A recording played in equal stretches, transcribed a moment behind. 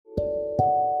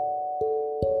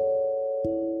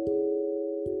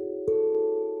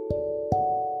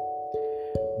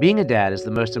Being a dad is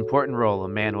the most important role a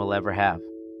man will ever have.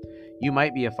 You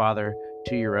might be a father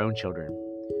to your own children.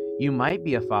 You might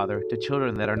be a father to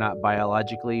children that are not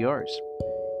biologically yours.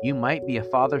 You might be a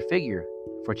father figure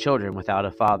for children without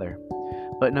a father.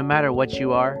 But no matter what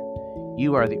you are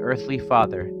the earthly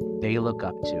father they look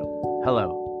up to.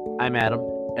 Hello, I'm Adam,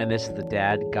 and this is the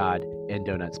Dad, God, and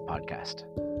Donuts podcast.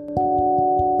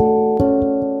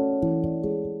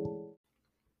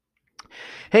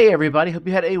 Hey, everybody. Hope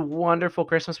you had a wonderful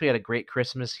Christmas. We had a great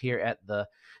Christmas here at the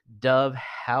Dove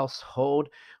household.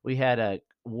 We had a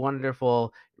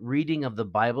wonderful reading of the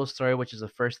Bible story, which is the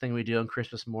first thing we do on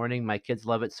Christmas morning. My kids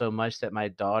love it so much that my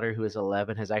daughter, who is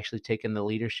 11, has actually taken the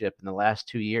leadership in the last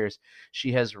 2 years.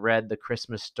 She has read the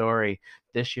Christmas story.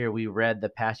 This year, we read the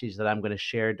passage that I'm going to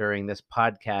share during this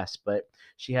podcast, but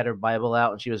she had her Bible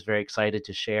out and she was very excited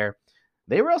to share.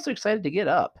 They were also excited to get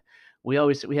up. We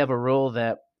have a rule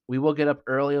that we will get up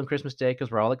early on Christmas Day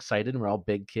because we're all excited and we're all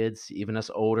big kids, even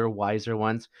us older, wiser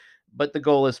ones. But the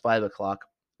goal is 5 o'clock.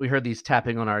 We heard these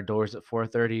tapping on our doors at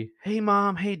 4:30. Hey,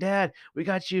 Mom. Hey, Dad. We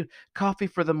got you coffee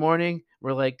for the morning.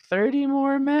 We're like 30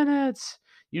 more minutes.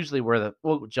 Usually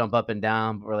we'll jump up and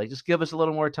down. But we're like, just give us a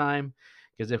little more time.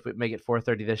 Because if we make it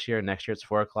 4:30 this year, next year it's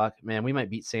 4 o'clock. Man, we might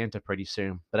beat Santa pretty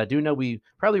soon. But I do know we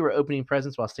probably were opening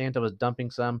presents while Santa was dumping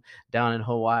some down in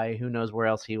Hawaii. Who knows where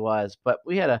else he was? But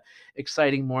we had a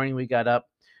exciting morning. We got up.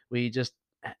 We just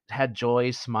had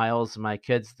joy, smiles. My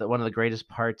kids, one of the greatest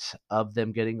parts of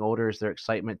them getting older is their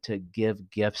excitement to give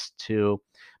gifts to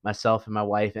myself and my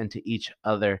wife and to each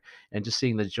other, and just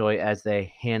seeing the joy as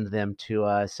they hand them to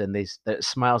us and the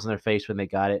smiles on their face when they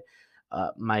got it.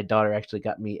 My daughter actually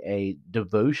got me a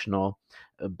devotional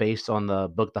based on the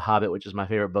book The Hobbit, which is my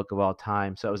favorite book of all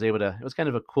time. So I was able to, it was kind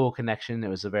of a cool connection. It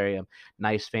was a very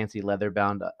nice, fancy leather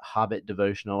bound Hobbit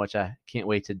devotional, which I can't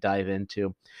wait to dive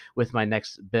into with my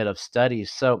next bit of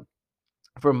studies. So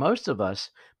for most of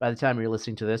us, by the time you're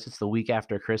listening to this, it's the week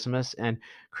after Christmas, and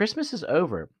Christmas is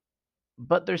over.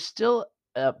 But there's still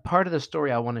a part of the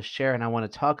story I want to share and I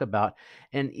want to talk about.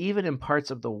 And even in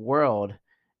parts of the world,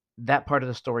 that part of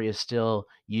the story is still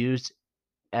used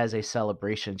as a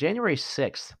celebration. January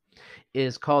 6th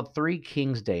is called Three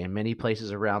Kings Day in many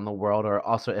places around the world, or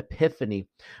also Epiphany,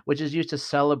 which is used to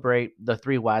celebrate the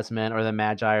three wise men or the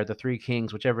Magi or the three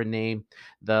kings, whichever name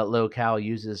the locale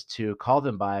uses to call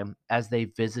them by, as they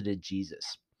visited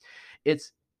Jesus.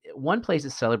 It's one place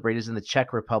it's celebrated is in the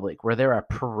Czech Republic, where there are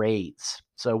parades.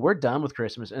 So we're done with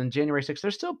Christmas, and January 6th,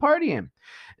 they're still partying.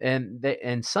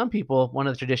 And some people, one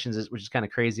of the traditions is, which is kind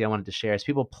of crazy, I wanted to share, is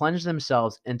people plunge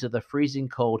themselves into the freezing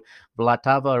cold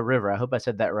Vltava River. I hope I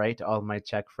said that right to all of my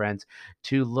Czech friends,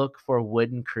 to look for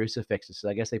wooden crucifixes. So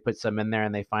I guess they put some in there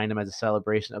and they find them as a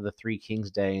celebration of the Three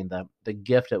Kings Day and the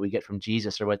gift that we get from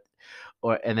Jesus,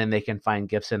 and then they can find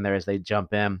gifts in there as they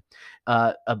jump in.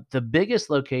 The biggest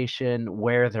location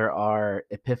where there are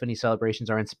Epiphany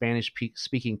celebrations are in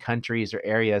Spanish-speaking countries or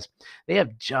areas. They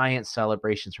have giant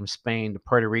celebrations from Spain to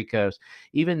Puerto Rico.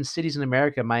 Even cities in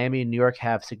America, Miami and New York,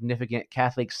 have significant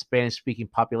Catholic Spanish-speaking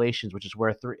populations, which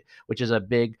is a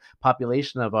big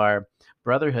population of our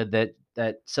brotherhood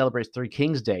that celebrates Three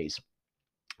Kings Days.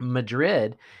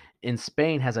 Madrid in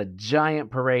Spain has a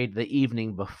giant parade the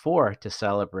evening before to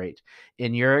celebrate.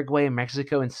 In Uruguay,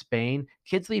 Mexico, and Spain,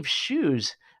 kids leave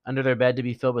shoes under their bed to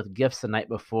be filled with gifts the night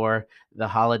before the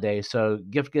holiday. So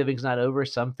gift giving's not over.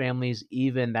 Some families,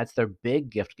 even that's their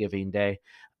big gift giving day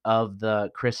of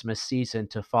the Christmas season,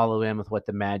 to follow in with what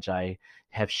the Magi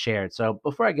have shared. So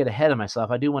before I get ahead of myself,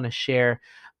 I do want to share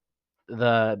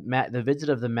the visit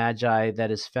of the Magi that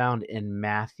is found in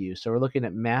Matthew. So we're looking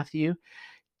at Matthew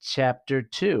chapter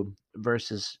 2,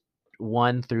 verses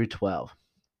 1 through 12.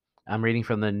 I'm reading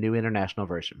from the New International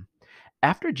Version.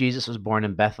 After Jesus was born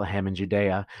in Bethlehem in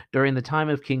Judea, during the time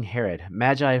of King Herod,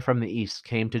 Magi from the east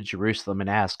came to Jerusalem and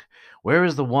asked, "Where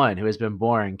is the one who has been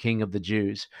born King of the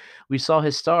Jews? We saw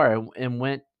his star and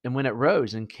when it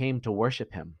rose and came to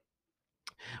worship him."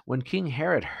 When King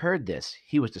Herod heard this,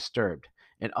 he was disturbed,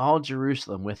 and all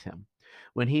Jerusalem with him.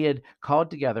 When he had called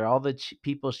together all the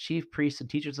people's chief priests and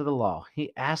teachers of the law,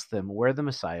 he asked them where the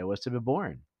Messiah was to be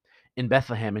born. "In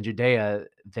Bethlehem in Judea,"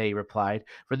 they replied,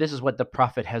 "for this is what the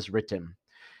prophet has written.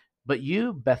 But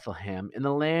you, Bethlehem, in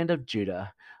the land of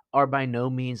Judah, are by no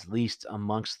means least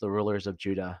amongst the rulers of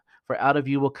Judah, for out of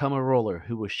you will come a ruler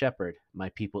who will shepherd my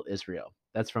people Israel."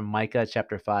 That's from Micah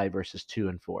chapter 5, verses 2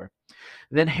 and 4.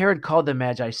 Then Herod called the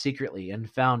Magi secretly and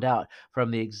found out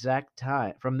from them the exact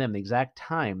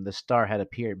time the star had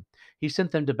appeared. He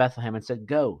sent them to Bethlehem and said,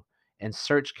 "Go and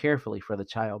search carefully for the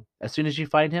child. As soon as you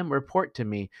find him, report to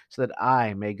me so that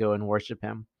I may go and worship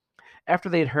him." After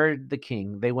they had heard the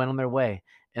king, they went on their way,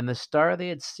 and the star they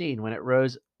had seen when it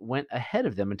rose went ahead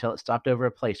of them until it stopped over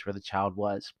a place where the child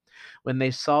was. When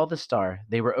they saw the star,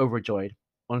 they were overjoyed.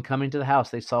 On coming to the house,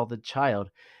 they saw the child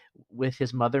with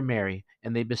his mother Mary,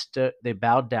 and they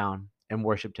bowed down and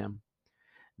worshipped him.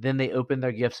 Then they opened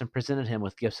their gifts and presented him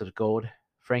with gifts of gold,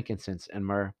 frankincense, and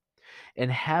myrrh.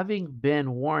 And having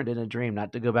been warned in a dream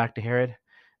not to go back to Herod,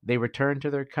 they returned to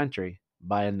their country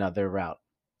by another route.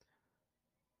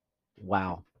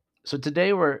 Wow. So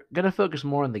today we're going to focus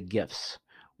more on the gifts,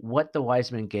 what the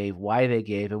wise men gave, why they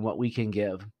gave, and what we can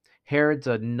give. Herod's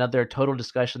another total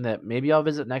discussion that maybe I'll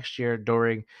visit next year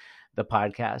during the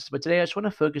podcast. But today I just want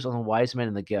to focus on the wise men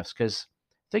and the gifts because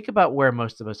think about where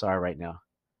most of us are right now.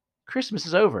 Christmas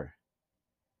is over.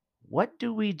 What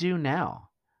do we do now?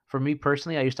 For me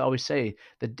personally, I used to always say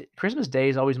Christmas Day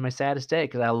is always my saddest day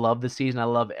because I love the season. I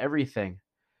love everything.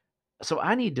 So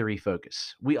I need to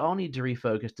refocus. We all need to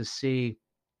refocus to see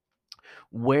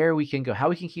where we can go, how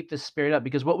we can keep the spirit up.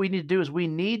 Because what we need to do is we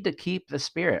need to keep the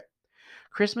spirit.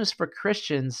 Christmas for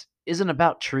Christians isn't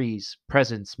about trees,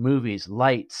 presents, movies,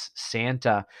 lights,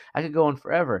 Santa. I could go on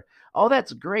forever. All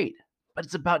that's great, but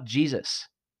it's about Jesus.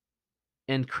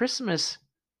 And Christmas,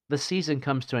 the season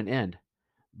comes to an end.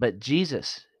 But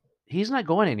Jesus, he's not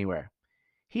going anywhere.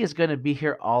 He is going to be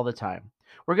here all the time.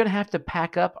 We're going to have to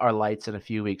pack up our lights in a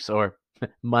few weeks or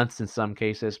months in some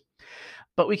cases,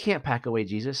 but we can't pack away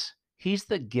Jesus. He's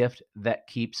the gift that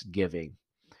keeps giving.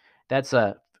 That's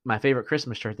my favorite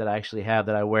Christmas shirt that I actually have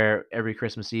that I wear every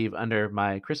Christmas Eve under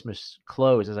my Christmas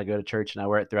clothes as I go to church, and I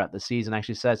wear it throughout the season. It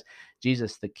actually says,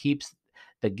 Jesus, the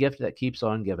gift that keeps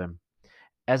on giving.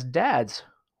 As dads,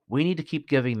 we need to keep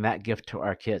giving that gift to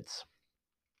our kids.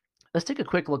 Let's take a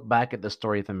quick look back at the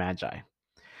story of the Magi.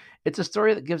 It's a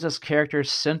story that gives us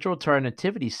characters central to our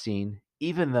nativity scene,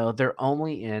 even though they're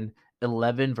only in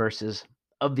 11 verses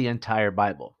of the entire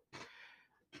Bible.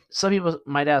 Some people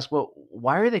might ask, well,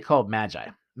 why are they called Magi?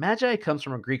 Magi comes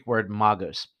from a Greek word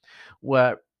magos,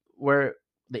 where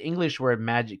the English word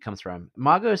magic comes from.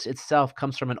 Magos itself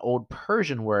comes from an old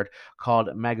Persian word called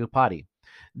magupati.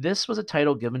 This was a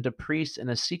title given to priests in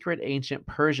a secret ancient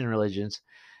Persian religions,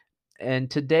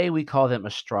 and today we call them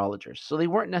astrologers. So they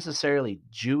weren't necessarily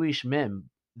Jewish men,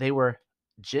 they were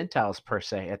Gentiles per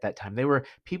se at that time. They were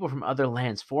people from other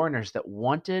lands, foreigners that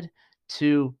wanted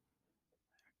to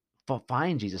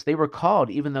find Jesus. They were called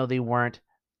even though they weren't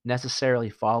necessarily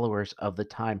followers of the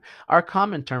time. Our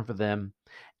common term for them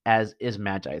as is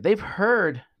magi. They've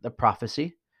heard the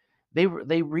prophecy. They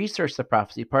researched the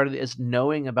prophecy. Part of it is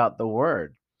knowing about the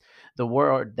word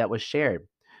that was shared.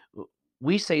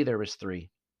 We say there was 3.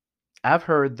 I've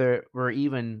heard there were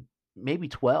even maybe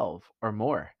 12 or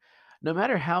more. No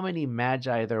matter how many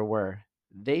magi there were,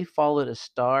 they followed a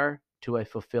star to a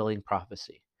fulfilling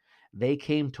prophecy. They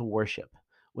came to worship.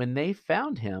 When they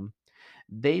found him,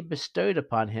 they bestowed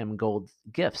upon him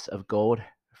gifts of gold,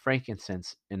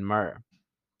 frankincense, and myrrh.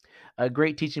 A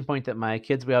great teaching point that my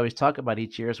kids we always talk about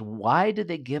each year is why did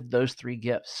they give those 3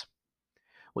 gifts?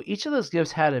 Well, each of those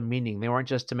gifts had a meaning. They weren't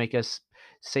just to make us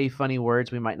say funny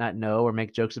words we might not know or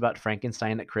make jokes about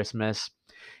Frankenstein at Christmas.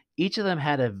 Each of them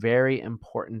had a very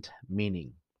important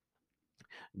meaning.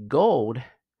 Gold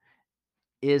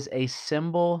is a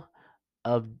symbol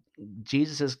of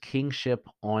Jesus' kingship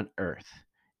on earth.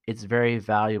 It's very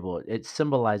valuable. It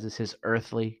symbolizes his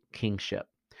earthly kingship.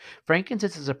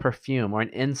 Frankincense is a perfume or an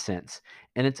incense,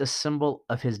 and it's a symbol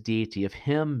of his deity, of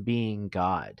him being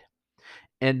God.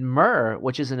 And myrrh,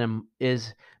 which is an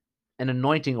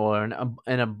anointing oil,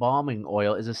 an embalming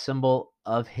oil, is a symbol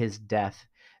of his death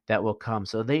that will come.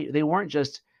 So they weren't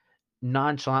just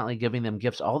nonchalantly giving them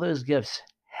gifts. All those gifts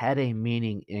had a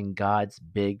meaning in God's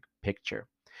big picture.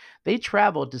 They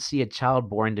traveled to see a child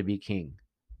born to be king.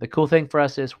 The cool thing for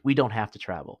us is we don't have to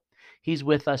travel. He's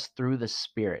with us through the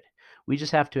Spirit. We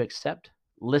just have to accept,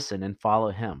 listen, and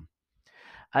follow him.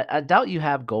 I doubt you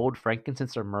have gold,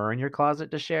 frankincense, or myrrh in your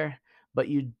closet to share, but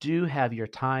you do have your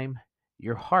time,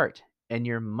 your heart, and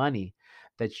your money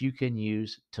that you can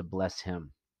use to bless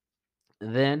him.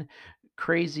 Then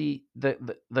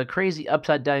the crazy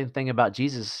upside down thing about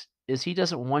Jesus is he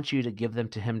doesn't want you to give them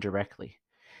to him directly.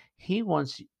 He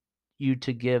wants you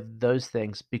to give those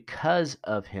things because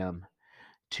of him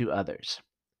to others.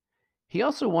 He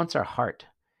also wants our heart.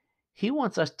 He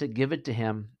wants us to give it to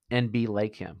him and be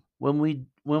like him. When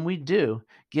we do,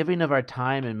 giving of our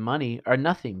time and money are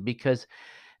nothing because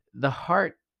the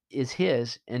heart is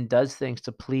his and does things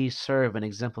to please, serve, and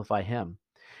exemplify him.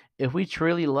 If we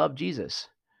truly love Jesus,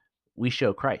 we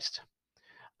show Christ.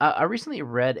 I recently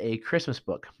read a Christmas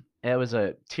book. It was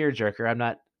a tearjerker. I'm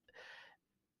not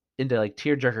into like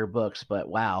tearjerker books, but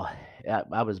wow,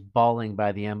 I was bawling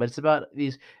by the end. But it's about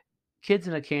these kids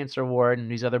in a cancer ward and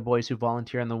these other boys who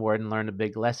volunteer in the ward and learn a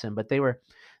big lesson. But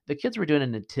the kids were doing a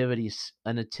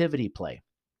nativity play,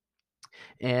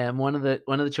 and one of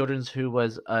the children who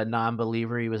was a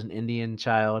non-believer, he was an Indian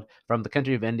child from the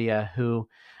country of India who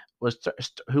was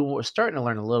starting to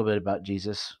learn a little bit about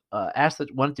Jesus,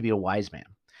 wanted to be a wise man.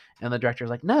 And the director was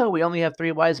like, "No, we only have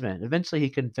 3 wise men." Eventually, he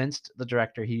convinced the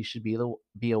director he should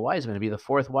be a wise man, be the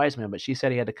 4th wise man, but she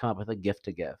said he had to come up with a gift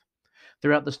to give.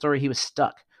 Throughout the story, he was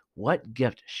stuck. What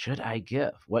gift should I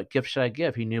give? What gift should I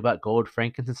give? He knew about gold,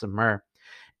 frankincense, and myrrh.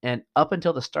 And up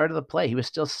until the start of the play, he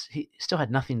still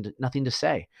had nothing to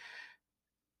say.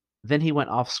 Then he went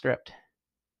off script.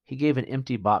 He gave an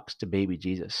empty box to baby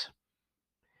Jesus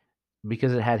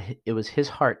because it was his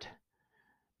heart,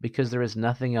 because there is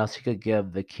nothing else he could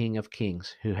give the King of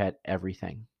Kings who had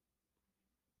everything.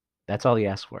 That's all he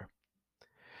asked for.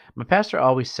 My pastor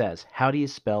always says, "How do you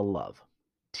spell love?"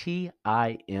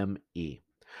 Time.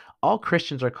 All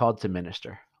Christians are called to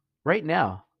minister. Right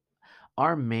now,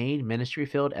 our main ministry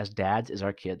field as dads is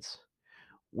our kids.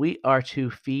 We are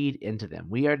to feed into them.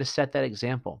 We are to set that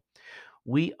example.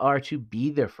 We are to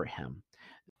be there for him.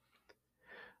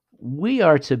 We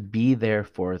are to be there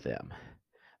for them.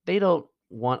 They don't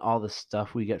want all the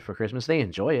stuff we get for Christmas. They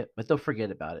enjoy it, but they'll forget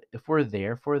about it. If we're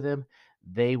there for them,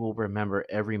 they will remember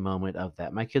every moment of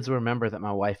that. My kids will remember that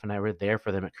my wife and I were there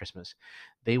for them at Christmas.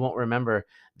 They won't remember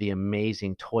the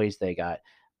amazing toys they got.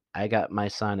 I got my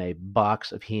son a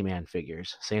box of He-Man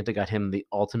figures. Santa got him the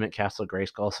ultimate Castle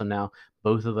Grayskull, so now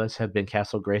both of us have been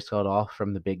Castle Grayskulled off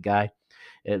from the big guy.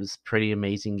 It was a pretty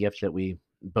amazing gift that we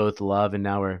both love, and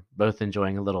now we're both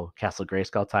enjoying a little Castle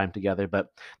Grayskull time together.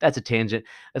 But that's a tangent.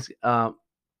 That's,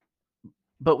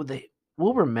 but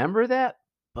we'll remember that.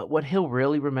 But what he'll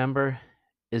really remember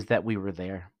is that we were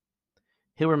there.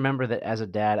 He'll remember that as a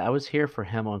dad, I was here for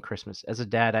him on Christmas. As a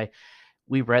dad,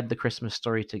 we read the Christmas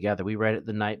story together. We read it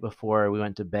the night before we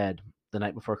went to bed, the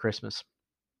night before Christmas.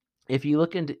 If you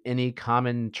look into any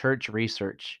common church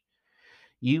research,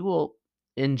 you will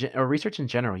or research in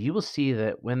general, you will see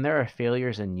that when there are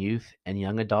failures in youth and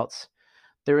young adults,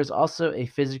 there is also a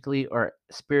physically or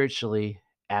spiritually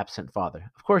absent father.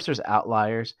 Of course, there's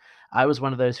outliers. I was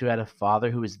one of those who had a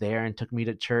father who was there and took me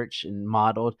to church and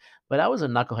modeled, but I was a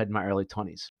knucklehead in my early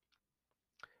 20s.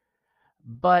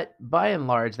 But by and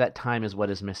large, that time is what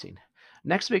is missing.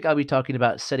 Next week, I'll be talking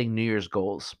about setting New Year's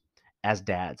goals as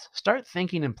dads. Start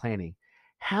thinking and planning.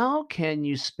 How can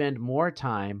you spend more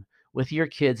time with your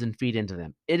kids and feed into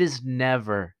them? It is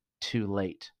never too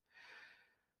late.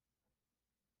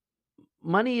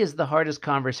 Money is the hardest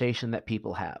conversation that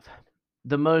people have.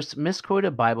 The most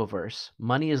misquoted Bible verse,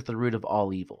 money is the root of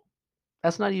all evil.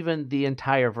 That's not even the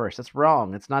entire verse. That's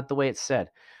wrong. It's not the way it's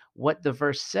said. What the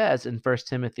verse says in 1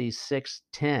 Timothy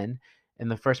 6:10 in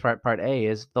the first part A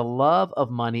is the love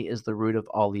of money is the root of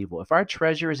all evil. If our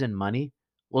treasure is in money,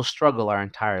 we'll struggle our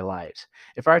entire lives.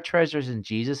 If our treasure is in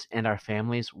Jesus and our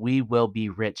families, we will be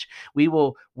rich. We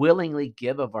will willingly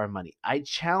give of our money. I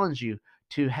challenge you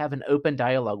to have an open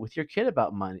dialogue with your kids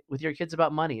about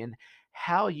money and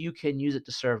how you can use it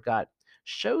to serve God.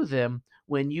 Show them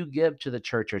when you give to the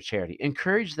church or charity.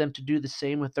 Encourage them to do the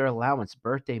same with their allowance,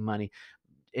 birthday money,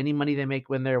 any money they make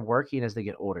when they're working as they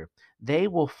get older. They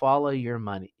will follow your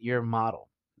model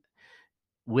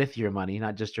with your money,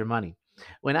 not just your money.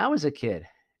 When I was a kid,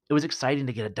 it was exciting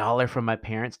to get $1 from my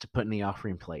parents to put in the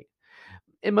offering plate.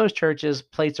 In most churches,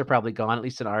 plates are probably gone, at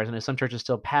least in ours, and some churches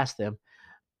still pass them.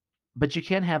 But you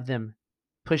can have them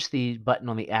push the button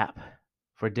on the app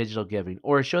for digital giving,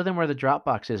 or show them where the drop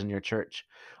box is in your church,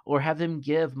 or have them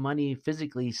give money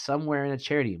physically somewhere in a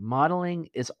charity. Modeling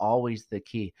is always the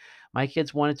key. My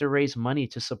kids wanted to raise money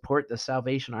to support the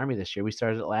Salvation Army this year. We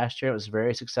started it last year. It was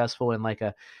very successful in like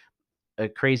a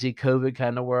crazy COVID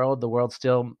kind of world. The world's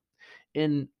still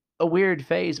in a weird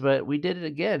phase, but we did it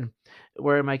again.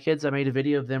 Where my kids, I made a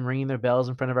video of them ringing their bells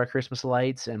in front of our Christmas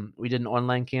lights, and we did an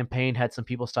online campaign, had some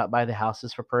people stop by the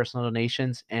houses for personal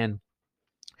donations, and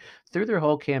through their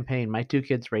whole campaign, my 2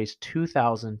 kids raised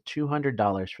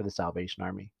 $2,200 for the Salvation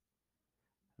Army.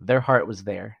 Their heart was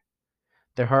there.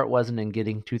 Their heart wasn't in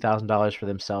getting $2,000 for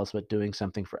themselves, but doing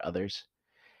something for others.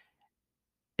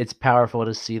 It's powerful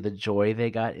to see the joy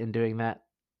they got in doing that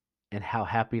and how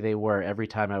happy they were every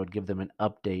time I would give them an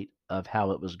update of how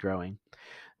it was growing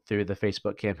through the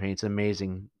Facebook campaign. It's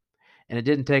amazing. And it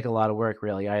didn't take a lot of work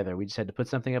really either. We just had to put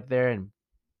something up there and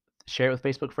share it with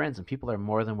Facebook friends, and people are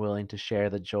more than willing to share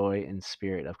the joy and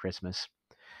spirit of Christmas.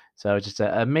 So it's just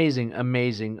an amazing,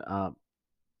 amazing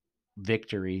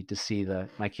victory to see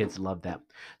my kids love that.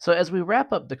 So as we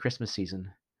wrap up the Christmas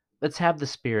season, let's have the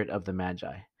spirit of the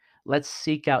Magi. Let's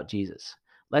seek out Jesus.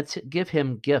 Let's give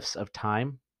him gifts of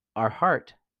time, our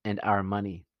heart and our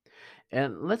money.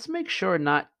 And let's make sure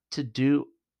not to do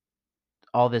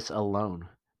all this alone,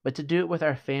 but to do it with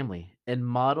our family and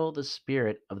model the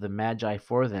spirit of the Magi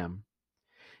for them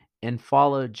and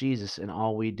follow Jesus in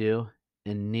all we do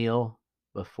and kneel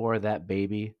before that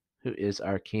baby who is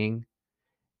our King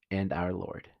and our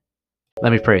Lord.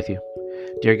 Let me pray with you.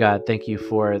 Dear God, thank you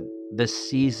for this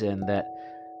season that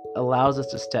allows us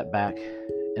to step back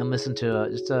and listen to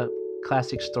just a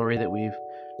classic story that we've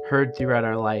heard throughout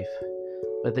our life,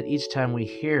 but that each time we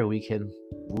hear, we can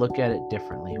look at it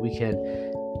differently. We can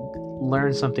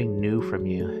learn something new from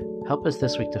you. Help us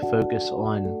this week to focus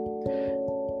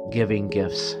on giving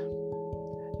gifts,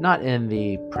 not in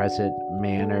the present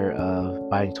manner of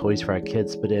buying toys for our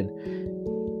kids, but in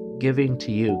giving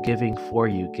to you, giving for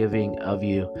you, giving of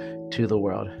you to the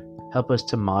world. Help us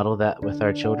to model that with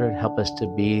our children. Help us to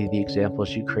be the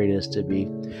examples you created us to be.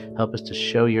 Help us to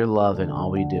show your love in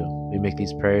all we do. We make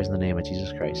these prayers in the name of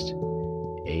Jesus Christ.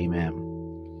 Amen.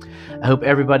 I hope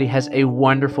everybody has a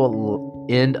wonderful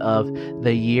end of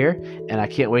the year, and I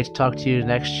can't wait to talk to you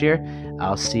next year.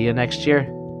 I'll see you next year.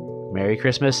 Merry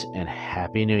Christmas and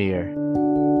Happy New Year.